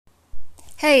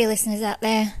Hey, listeners out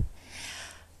there.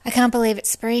 I can't believe it's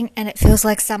spring and it feels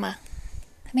like summer.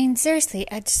 I mean, seriously,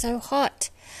 it's so hot.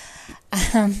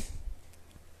 I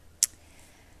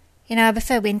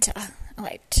prefer winter. I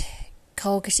like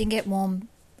cold because you can get warm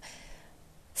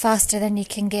faster than you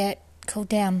can get cooled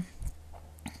down.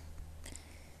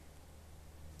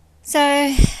 So,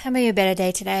 I'm having a better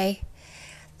day today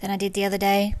than I did the other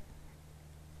day.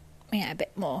 A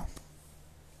bit more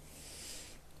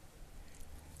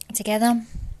together.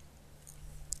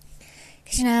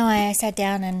 Because, I sat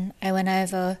down and I went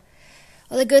over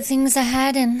all the good things I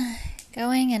had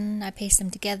and I pieced them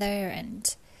together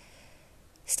and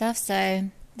stuff. So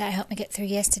that helped me get through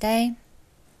yesterday,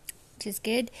 which is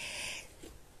good.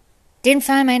 Didn't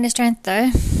find my inner strength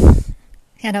though.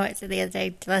 I know I said the other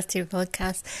day, the last two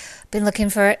podcasts, been looking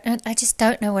for it. And I just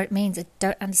don't know what it means. I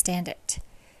don't understand it.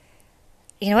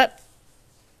 You know what?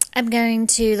 I'm going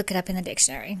to look it up in the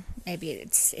dictionary. Maybe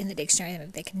it's in the dictionary.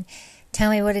 Maybe they can tell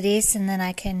me what it is and then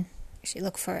I can actually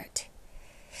look for it.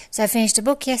 So I finished a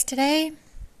book yesterday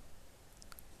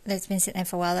that's been sitting there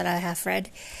for a while that I half read.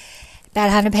 About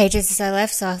 100 pages or so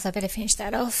left, so I thought I better finish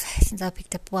that off since I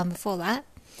picked up one before that.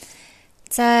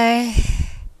 So,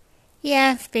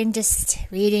 yeah, I've been just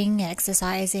reading,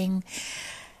 exercising,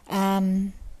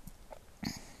 doing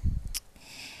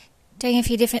a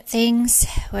few different things,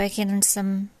 working on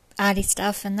some arty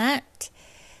stuff and that.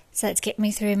 So it's getting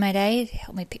me through my day. It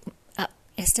helped me pick up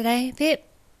yesterday a bit.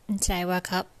 And today I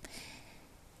woke up,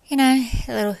 a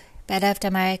little better. I've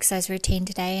done my exercise routine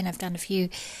today and I've done a few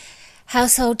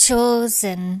household chores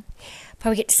and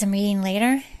probably get to some reading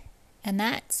later and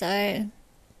that. So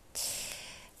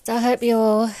I hope you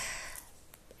all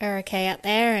are okay out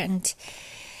there and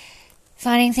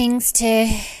finding things to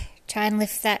try and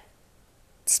lift that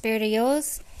spirit of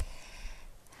yours.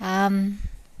 I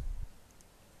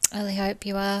really hope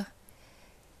you are.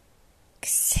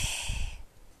 'Cause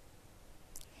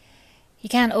you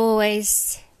can't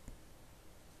always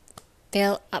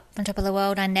feel up on top of the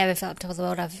world. I never felt up top of the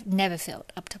world. I've never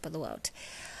felt up top of the world.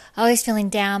 Always feeling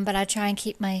down, but I try and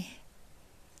keep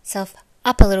myself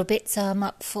up a little bit so I'm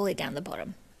not fully down the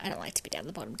bottom. I don't like to be down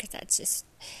the bottom because that just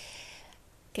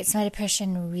gets my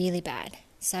depression really bad.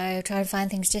 So I try and find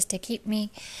things just to keep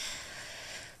me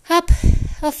up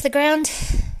off the ground,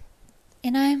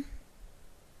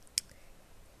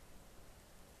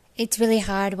 It's really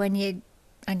hard when you're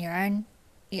on your own.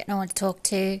 You got no one to talk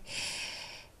to.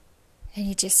 And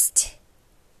you just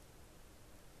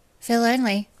feel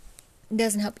lonely. It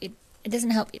doesn't help you. It doesn't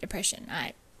help your depression.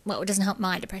 It doesn't help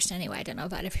my depression anyway. I don't know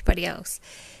about everybody else.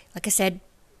 Like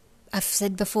I've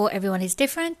said before, everyone is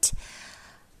different.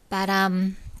 But,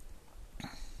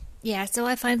 so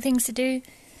I find things to do.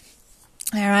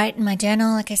 I write in my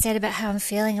journal, like I said, about how I'm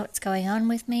feeling, what's going on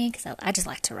with me, because I just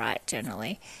like to write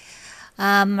generally.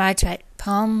 I write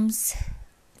poems,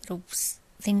 little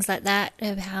things like that,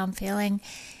 of how I'm feeling.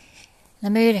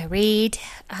 In the mood, I read.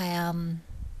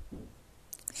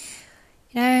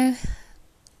 I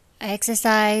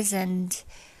exercise and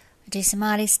I do some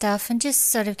arty stuff and just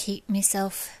sort of keep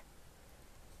myself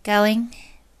going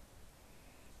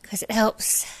because it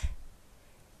helps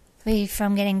me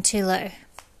from getting too low.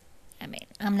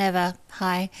 I'm never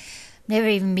high, never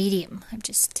even medium. I'm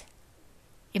just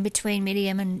in between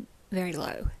medium and very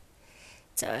low.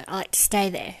 So I like to stay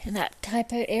there in that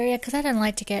type of area because I don't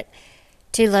like to get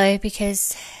too low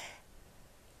because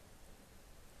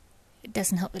it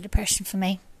doesn't help the depression for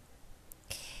me.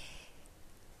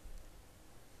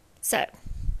 So,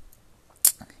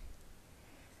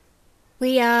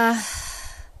 we are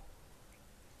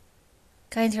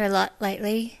going through a lot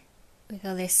lately with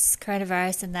all this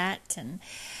coronavirus and that, and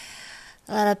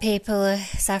a lot of people are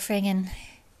suffering and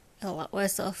a lot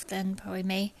worse off than probably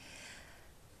me.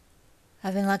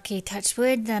 I've been lucky, touch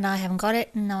wood, that I haven't got it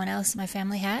and no one else in my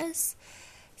family has.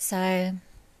 So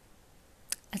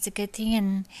that's a good thing.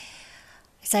 And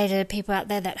I say to people out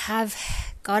there that have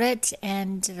got it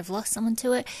and that have lost someone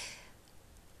to it,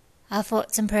 our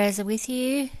thoughts and prayers are with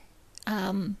you.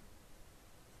 Because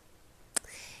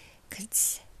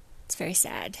it's very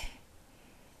sad.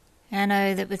 And I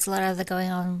know that there's a lot of other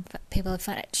going on. People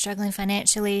are struggling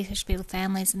financially, especially people with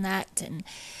families and that. And,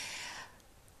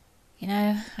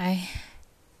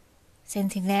 same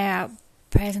thing there. Our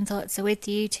prayers and thoughts are with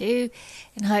you too,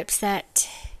 in hopes that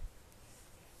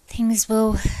things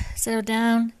will settle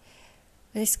down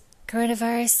with this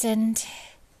coronavirus and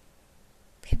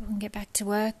people can get back to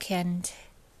work and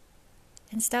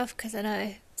stuff, because I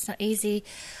know it's not easy.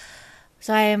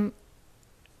 So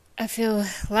I feel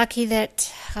lucky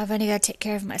that I've only got to take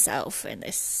care of myself in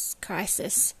this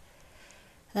crisis.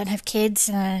 I don't have kids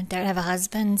and I don't have a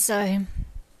husband, so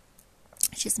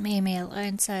It's just me and me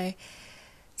alone, so I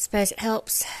suppose it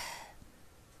helps.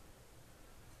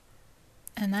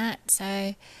 And that,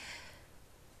 so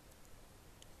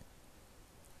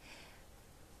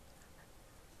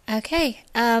okay.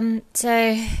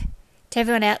 So to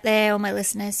everyone out there, all my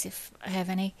listeners, if I have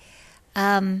any,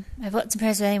 I've got some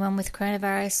prayers with anyone with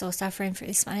coronavirus or suffering through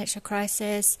this financial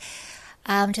crisis.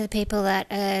 To the people that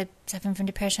are suffering from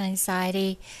depression and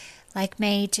anxiety, like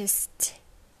me, just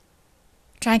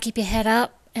try and keep your head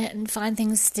up and find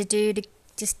things to do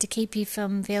to keep you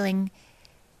from feeling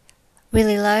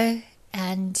really low,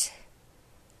 and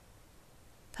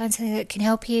find something that can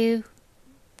help you.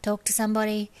 Talk to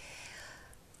somebody,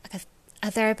 like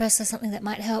a therapist or something that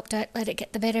might help. Don't let it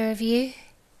get the better of you.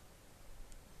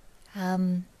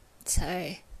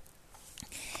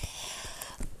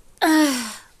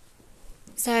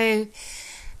 So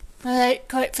my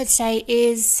quote for today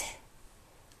is,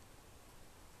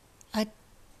 I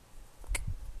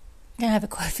don't have a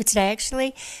quote for today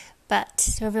actually, but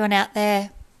to everyone out there,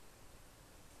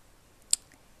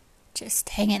 just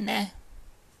hang in there.